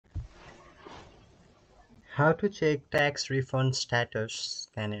How to check tax refund status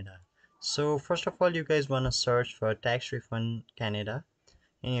Canada. So first of all, you guys want to search for tax refund Canada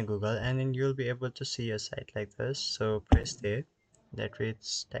in your Google, and then you'll be able to see a site like this. So press there, that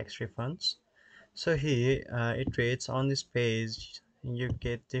reads tax refunds. So here it reads on this page you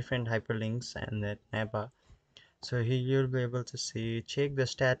get different hyperlinks and that neighbor. So here you'll be able to see check the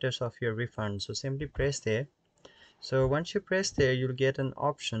status of your refund. So simply press there. So once you press there, you'll get an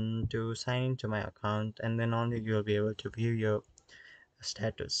option to sign into my account, and then only you'll be able to view your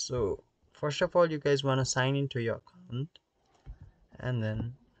status. So first of all, you guys want to sign into your account, and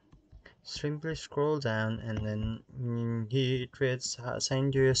then simply scroll down, and then here it reads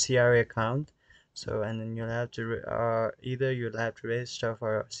sign to your CRA account. So and then you'll have to either you'll have to register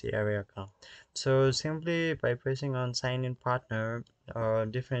for a CRA account. So simply by pressing on sign in partner or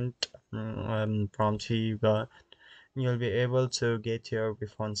different prompts you got, you'll be able to get your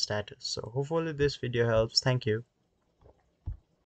refund status. So hopefully this video helps. Thank you.